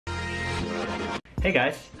Hey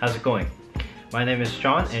guys, how's it going? My name is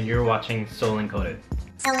Sean and you're watching Soul Encoded.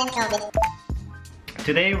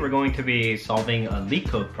 Today we're going to be solving a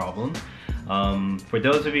LeetCode problem. For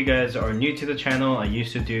those of you guys who are new to the channel, I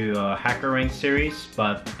used to do a HackerRank series,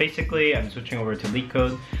 but basically I'm switching over to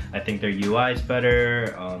LeetCode. I think their UI is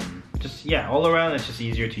better. All around it's just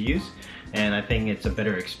easier to use, and I think it's a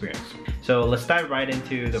better experience. So let's dive right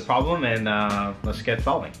into the problem and let's get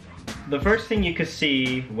solving. The first thing you can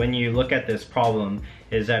see when you look at this problem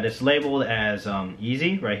is that it's labeled as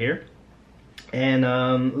easy right here. And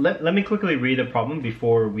let me quickly read the problem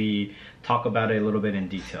before we talk about it a little bit in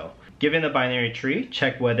detail. Given a binary tree,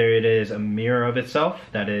 check whether it is a mirror of itself,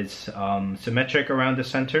 that is symmetric around the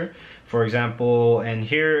center. For example, and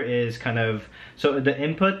here is kind of, so the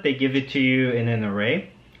input, they give it to you in an array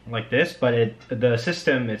like this, but the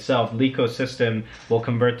system itself, LeetCode system, will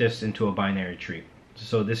convert this into a binary tree.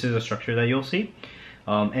 So this is a structure that you'll see.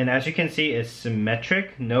 And as you can see, it's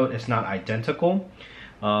symmetric. Note it's not identical.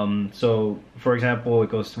 So for example, it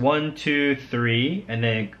goes 1, 2, 3,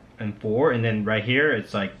 and 4, and then right here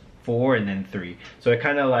it's like 4 and then 3. So it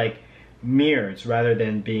kind of like mirrors rather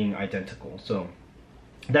than being identical. So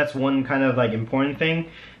that's one kind of like important thing.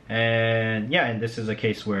 And yeah, and this is a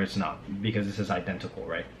case where it's not, because this is identical,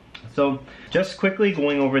 right? So just quickly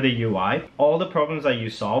going over the UI, all the problems that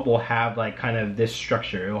you solve will have like kind of this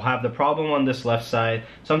structure. It will have the problem on this left side.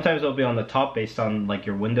 Sometimes it'll be on the top based on like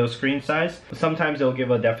your window screen size. Sometimes it'll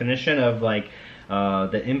give a definition of like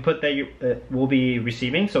the input that you will be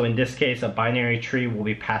receiving. So in this case, a binary tree will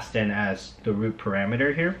be passed in as the root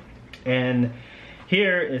parameter here. And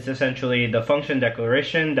here is essentially the function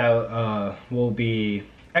declaration that will be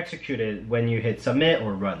executed when you hit submit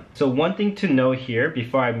or run. So one thing to know here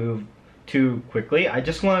before I move too quickly, I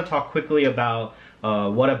just want to talk quickly about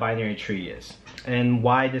what a binary tree is and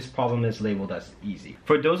why this problem is labeled as easy.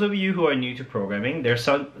 For those of you who are new to programming, there's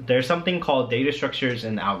something called data structures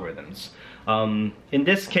and algorithms. In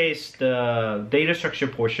this case, the data structure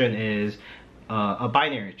portion is a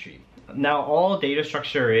binary tree. Now all data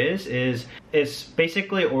structure is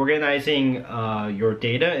basically organizing your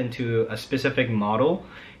data into a specific model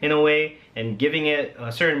in a way and giving it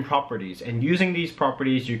certain properties, and using these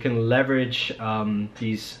properties you can leverage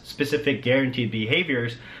these specific guaranteed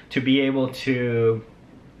behaviors to be able to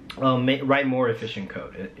write more efficient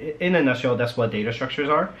code. In a nutshell, that's what data structures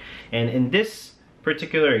are. And in this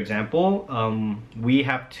particular example, we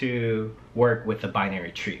have to work with a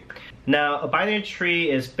binary tree. Now, a binary tree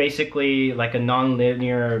is basically like a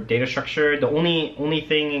non-linear data structure. The only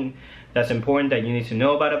thing that's important that you need to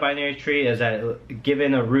know about a binary tree is that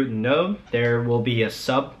given a root node, there will be a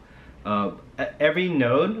sub. Every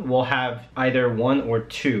node will have either 1 or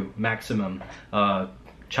 2 maximum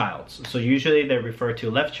childs. So usually they refer to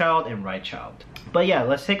left child and right child. But yeah,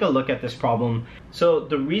 let's take a look at this problem. So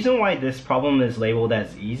the reason why this problem is labeled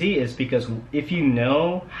as easy is because if you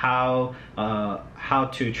know how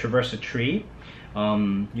to traverse a tree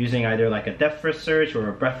using either like a depth first search or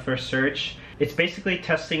a breadth first search, it's basically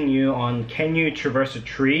testing you on, can you traverse a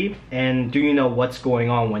tree and do you know what's going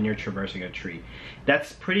on when you're traversing a tree?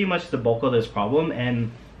 That's pretty much the bulk of this problem,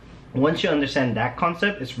 and once you understand that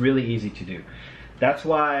concept, it's really easy to do. That's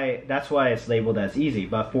why it's labeled as easy.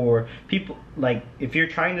 But for people, like if you're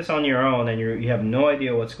trying this on your own and you have no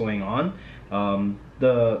idea what's going on,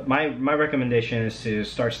 my recommendation is to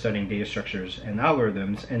start studying data structures and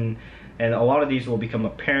algorithms, and a lot of these will become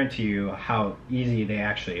apparent to you how easy they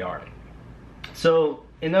actually are. So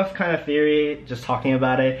enough kind of theory, just talking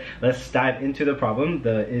about it. Let's dive into the problem.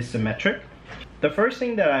 Is symmetric. The first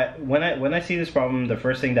thing that when I see this problem, the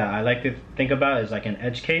first thing that I like to think about is like an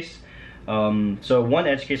edge case. So one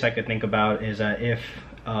edge case I could think about is that if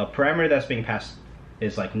a parameter that's being passed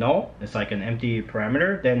is like null, it's like an empty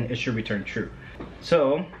parameter, then it should return true.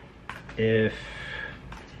 So if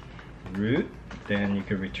root, then you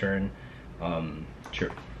could return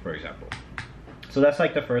true, for example. So that's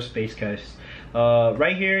like the first base case.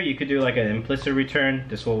 Right here you could do like an implicit return.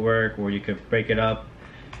 This will work, or you could break it up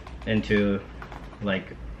into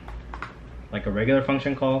like a regular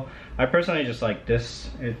function call. I personally just like this.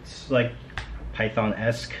 It's like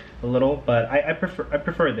Python-esque a little, but I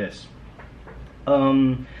prefer this.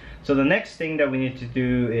 So the next thing that we need to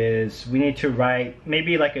do is we need to write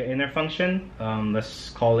maybe like an inner function. Let's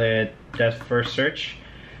call it depth first search.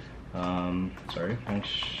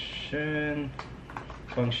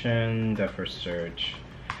 Function depth first search.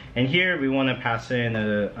 And here we want to pass in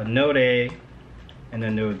a node A and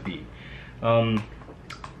a node B.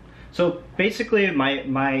 So basically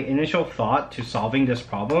my initial thought to solving this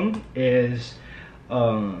problem is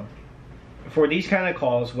for these kind of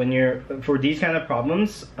calls, for these kind of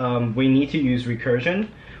problems, we need to use recursion,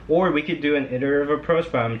 or we could do an iterative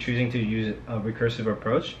approach, but I'm choosing to use a recursive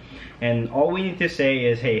approach. And all we need to say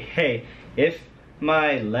is, hey, if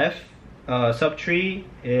my left subtree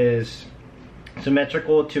is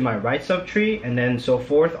symmetrical to my right subtree, and then so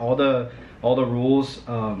forth, all the rules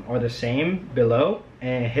are the same below,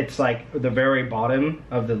 and it hits like the very bottom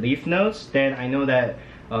of the leaf nodes, then I know that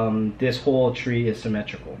this whole tree is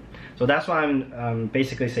symmetrical. So that's why I'm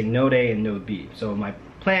basically saying node A and node B. So my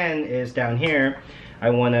plan is down here, I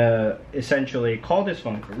want to essentially call this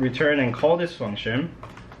function, return and call this function,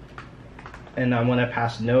 and I want to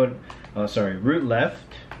pass root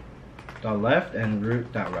left dot left and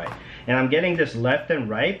root dot right. And I'm getting this left and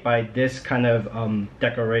right by this kind of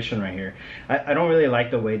declaration right here. I don't really like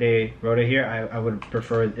the way they wrote it here. I would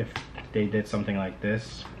prefer if they did something like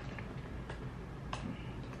this.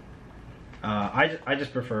 I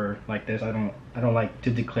just prefer like this. I don't like to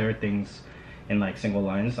declare things in like single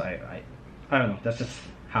lines. I don't know. That's just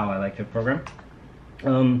how I like to program.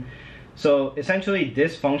 So essentially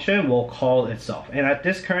this function will call itself, and at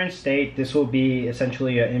this current state this will be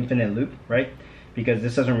essentially an infinite loop, right? Because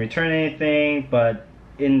this doesn't return anything, but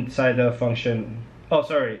inside the function, oh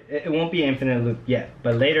sorry, it won't be infinite loop yet,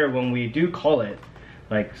 but later when we do call it,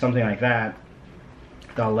 like something like that,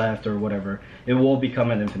 dot left or whatever, it will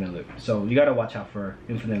become an infinite loop. So you gotta watch out for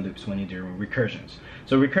infinite loops when you do recursions.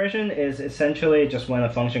 So recursion is essentially just when a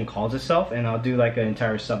function calls itself, and I'll do like an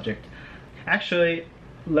entire subject. Actually,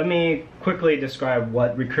 let me quickly describe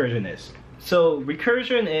what recursion is. So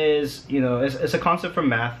recursion is, it's a concept from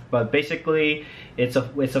math, but basically it's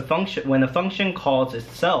a function. When a function calls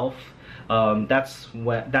itself, that's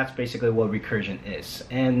basically what recursion is.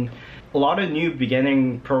 And a lot of new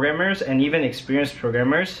beginning programmers and even experienced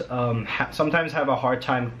programmers sometimes have a hard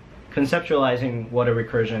time conceptualizing what a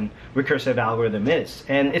recursive algorithm is,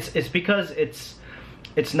 and it's because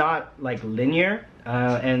it's not like linear,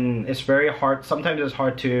 and it's very hard. Sometimes it's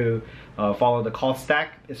hard to follow the call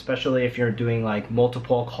stack, especially if you're doing like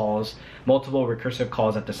multiple recursive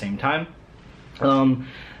calls at the same time.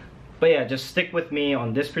 But yeah, just stick with me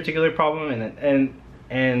on this particular problem,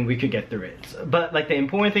 and we could get through it. But like the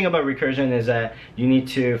important thing about recursion is that you need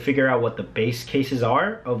to figure out what the base cases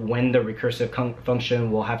are of when the recursive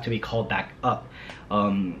function will have to be called back up,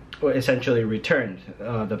 or essentially returned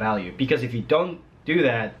the value. Because if you don't do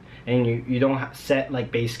that, and you don't set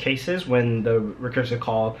like base cases when the recursive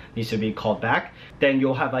call needs to be called back, then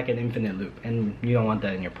you'll have like an infinite loop, and you don't want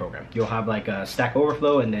that in your program. You'll have like a stack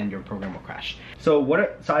overflow, and then your program will crash. So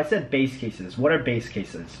so I said base cases. What are base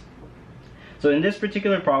cases? So in this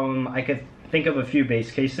particular problem, I could think of a few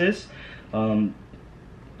base cases.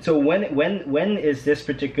 So when is this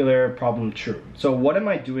particular problem true? So what am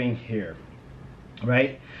I doing here,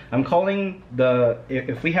 right? I'm calling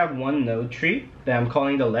if we have one node tree, then I'm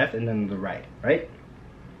calling the left and then the right, right?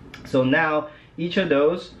 So now each of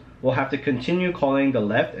those will have to continue calling the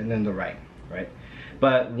left and then the right, right?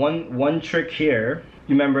 But one trick here,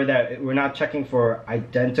 remember that we're not checking for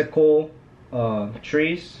identical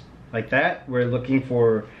trees like that. We're looking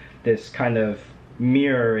for this kind of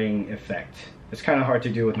mirroring effect. It's kind of hard to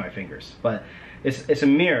do with my fingers, but it's a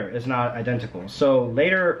mirror, it's not identical. So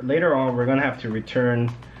later on, we're gonna have to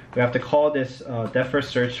return. We have to call this depth first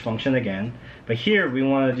search function again, but here we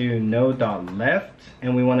want to do node.left,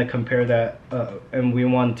 and we want to compare that, and we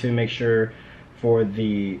want to make sure for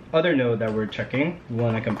the other node that we're checking, we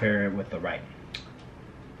want to compare it with the right.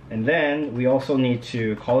 And then we also need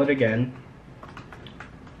to call it again,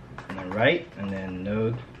 and then right, and then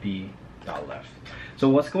node b.left. So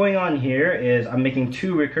what's going on here is I'm making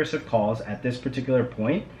two recursive calls at this particular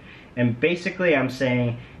point, and basically I'm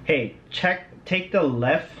saying, hey, take the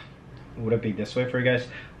left. Would it be this way for you guys?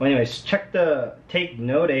 Well, anyways, take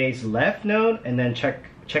node A's left node, and then check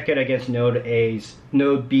it against node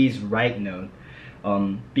B's right node,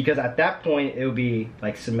 because at that point it would be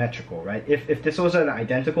like symmetrical, right? If this was an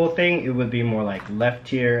identical thing, it would be more like left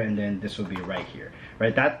here, and then this would be right here,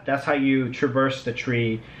 right? That's how you traverse the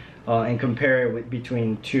tree and compare it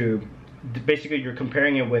between two. Basically, you're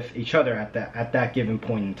comparing it with each other at that given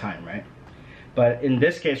point in time, right? But in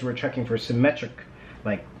this case, we're checking for symmetric,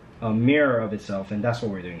 like a mirror of itself, and that's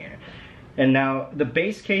what we're doing here. And now the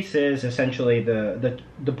base case is essentially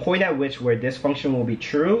the point at which where this function will be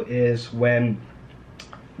true is when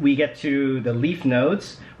we get to the leaf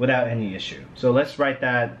nodes without any issue. So let's write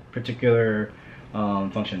that particular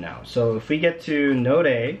function now. So if we get to node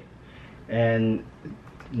A, and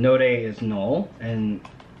node A is null, and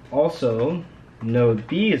also node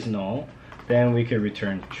B is null, then we could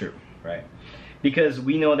return true, right? Because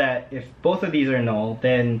we know that if both of these are null,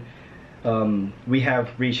 then we have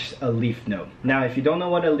reached a leaf node. Now, if you don't know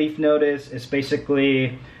what a leaf node is, it's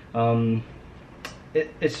basically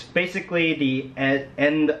it's basically the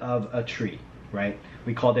end of a tree, right?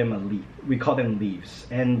 We call them a leaf. We call them leaves.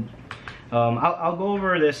 And I'll go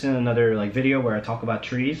over this in another like video where I talk about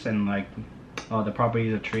trees and like the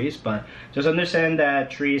properties of trees. But just understand that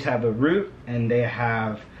trees have a root and they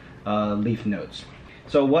have leaf nodes.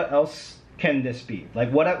 So what else can this be?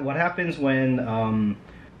 Like what happens when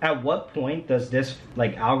at what point does this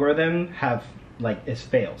like algorithm have like it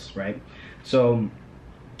fails, right? So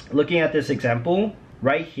looking at this example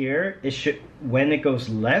right here, it should, when it goes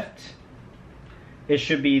left, it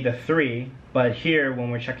should be the 3, but here when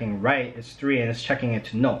we're checking right, it's 3 and it's checking it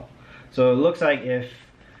to null. So it looks like if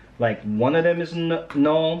like one of them is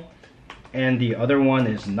null and the other one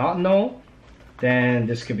is not null, then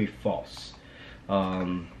this could be false.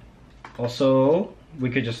 Also, we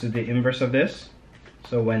could just do the inverse of this.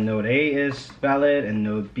 So when node A is valid and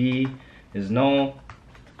node B is null,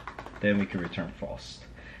 then we could return false.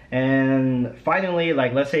 And finally,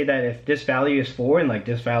 like let's say that if this value is 4 and like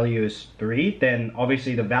this value is 3, then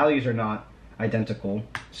obviously the values are not identical.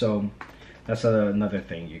 So that's another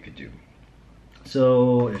thing you could do.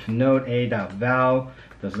 So if node A.val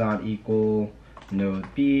does not equal node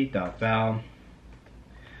B.val,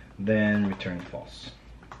 then return false.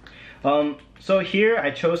 So here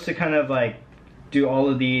I chose to kind of like do all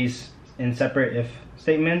of these in separate if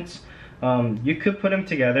statements. You could put them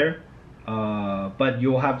together, but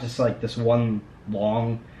you'll have just like this one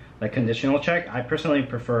long like conditional check. I personally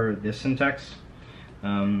prefer this syntax,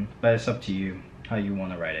 but it's up to you how you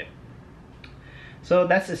want to write it. So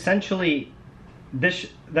that's essentially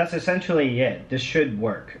it. This should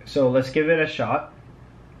work. So let's give it a shot.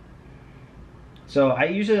 So I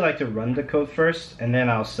usually like to run the code first and then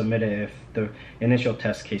I'll submit it if the initial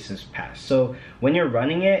test cases pass. So when you're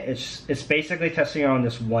running it, it's basically testing on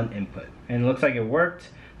this one input. And it looks like it worked.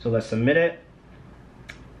 So let's submit it.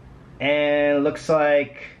 And it looks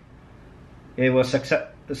like it was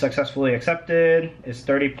successfully accepted. It's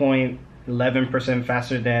 30.11%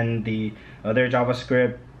 faster than the other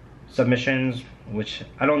JavaScript submissions, which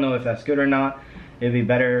I don't know if that's good or not. It'd be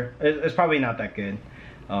better. It's probably not that good.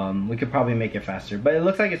 We could probably make it faster, but it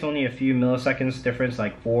looks like it's only a few milliseconds difference,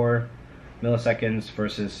 like 4 milliseconds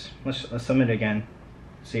versus, let's submit it again,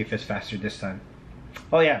 see if it's faster this time.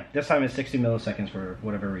 Oh yeah, this time it's 60 milliseconds for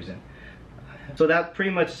whatever reason. So that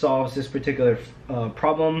pretty much solves this particular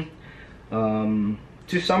problem.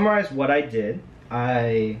 To summarize what I did,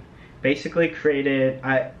 I basically created,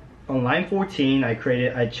 on line 14,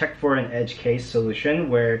 I checked for an edge case solution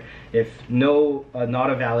where if not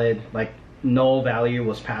a valid, like null value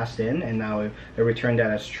was passed in, and now it returned that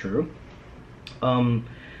as true. I'm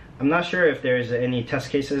not sure if there's any test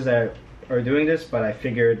cases that are doing this, but I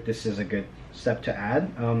figured this is a good step to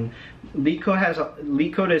add.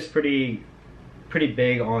 LeetCode is pretty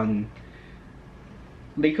big on.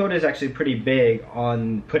 LeetCode is actually pretty big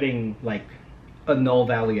on putting like a null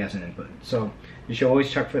value as an input, so you should always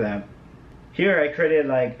check for that. Here I created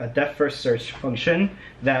like a depth first search function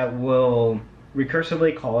that will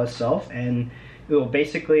recursively call itself, and it will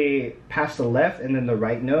basically pass the left and then the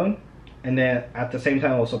right node, and then at the same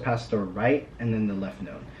time also pass the right and then the left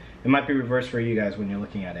node. It might be reversed for you guys when you're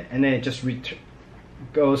looking at it, and then it just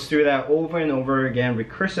goes through that over and over again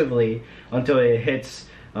recursively until it hits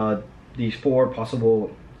these 4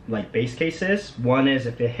 possible like base cases. One is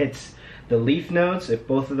if it hits the leaf nodes. If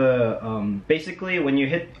both of the basically when you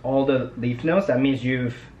hit all the leaf nodes, that means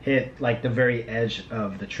you've hit like the very edge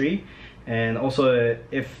of the tree. And also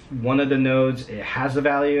if one of the nodes it has a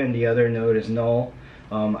value and the other node is null,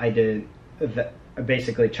 I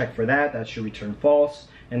basically checked for that. That should return false.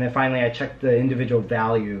 And then finally I checked the individual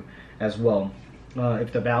value as well.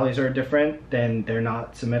 If the values are different, then they're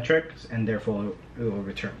not symmetric, and therefore it will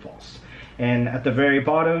return false. And at the very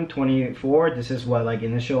bottom, 24, this is what like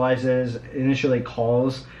initially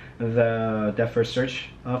calls the depth first search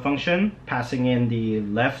function, passing in the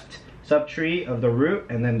left subtree of the root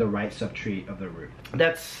and then the right subtree of the root.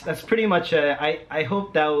 That's pretty much it. I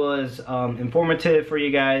hope that was informative for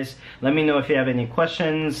you guys. Let me know if you have any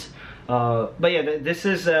questions. But yeah, this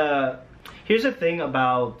is here's the thing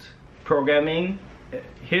about programming.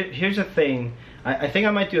 Here's the thing. I think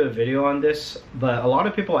I might do a video on this, but a lot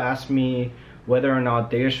of people ask me whether or not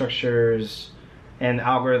data structures and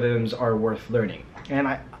algorithms are worth learning,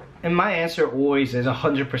 and my answer always is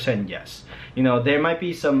 100% yes. You know, there might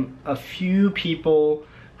be a few people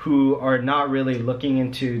who are not really looking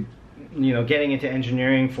into, you know, getting into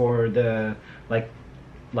engineering for the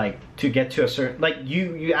like to get to a certain, like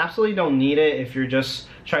you absolutely don't need it if you're just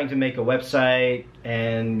trying to make a website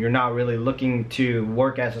and you're not really looking to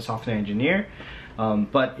work as a software engineer.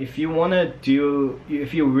 But if you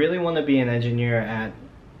really want to be an engineer at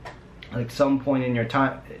like some point in your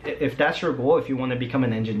time, if that's your goal, if you want to become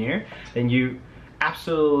an engineer, then you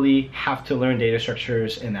absolutely have to learn data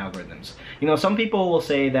structures and algorithms. You know, some people will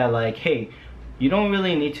say that like, hey, you don't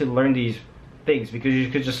really need to learn these things because you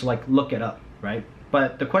could just like look it up, right?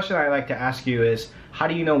 But the question I like to ask you is, how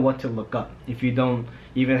do you know what to look up if you don't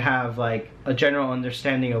even have like a general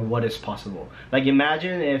understanding of what is possible? Like,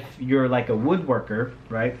 imagine if you're like a woodworker,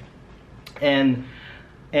 right? And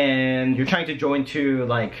you're trying to join two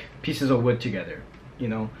like pieces of wood together. You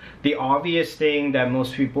know, the obvious thing that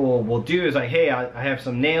most people will do is like, hey, I have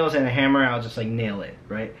some nails and a hammer, I'll just like nail it,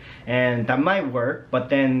 right? And that might work, but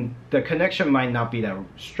then the connection might not be that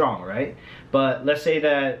strong, right? But let's say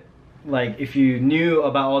that like if you knew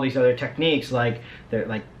about all these other techniques, like they're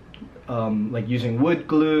like using wood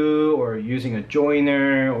glue or using a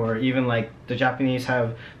joiner, or even like the Japanese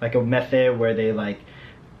have like a method where they like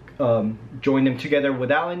join them together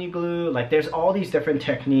without any glue. Like, there's all these different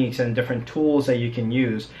techniques and different tools that you can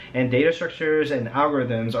use, and data structures and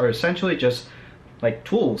algorithms are essentially just like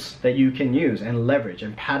tools that you can use and leverage,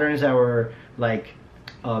 and patterns that were like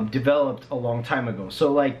developed a long time ago.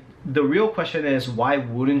 So like, the real question is, why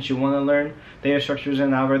wouldn't you want to learn data structures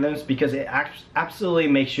and algorithms? Because it absolutely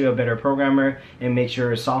makes you a better programmer, and makes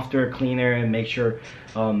your software cleaner, and makes your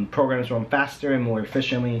programs run faster and more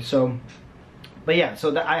efficiently. So but yeah,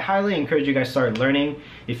 so I highly encourage you guys to start learning.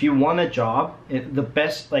 If you want a job, the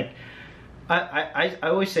best, like, I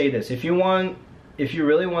always say this, if you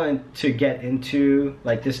really want to get into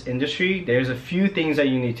like this industry, there's a few things that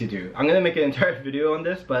you need to do. I'm gonna make an entire video on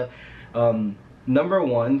this, but number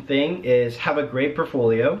one thing is have a great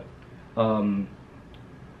portfolio,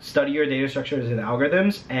 study your data structures and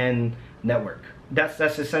algorithms, and network. That's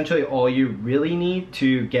essentially all you really need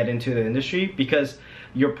to get into the industry, because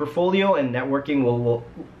your portfolio and networking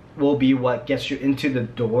will be what gets you into the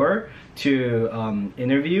door to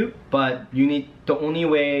interview. But the only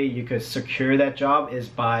way you could secure that job is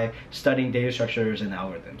by studying data structures and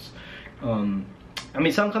algorithms. I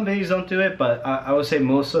mean, some companies don't do it, but I would say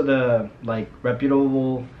most of the like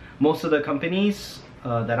reputable, most of the companies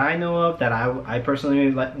that I know of, that I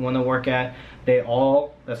personally want to work at,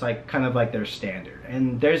 that's like kind of like their standard,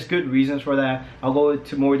 and there's good reasons for that. I'll go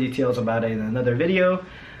into more details about it in another video.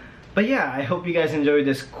 But yeah, I hope you guys enjoyed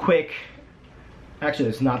this quick, actually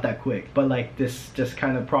it's not that quick, but like this just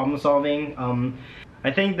kind of problem solving.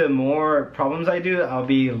 I think the more problems I do, I'll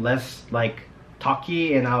be less like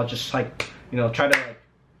talky, and I'll just like, you know, try to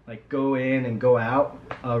like go in and go out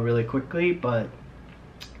really quickly. But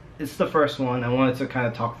it's the first one. I wanted to kind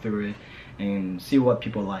of talk through it and see what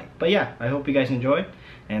people like. But yeah, I hope you guys enjoyed,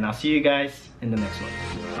 and I'll see you guys in the next one.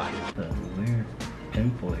 Bye. The weird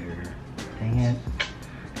pimple here. Dang it.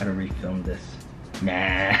 Gotta refilm this.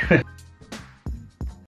 Nah.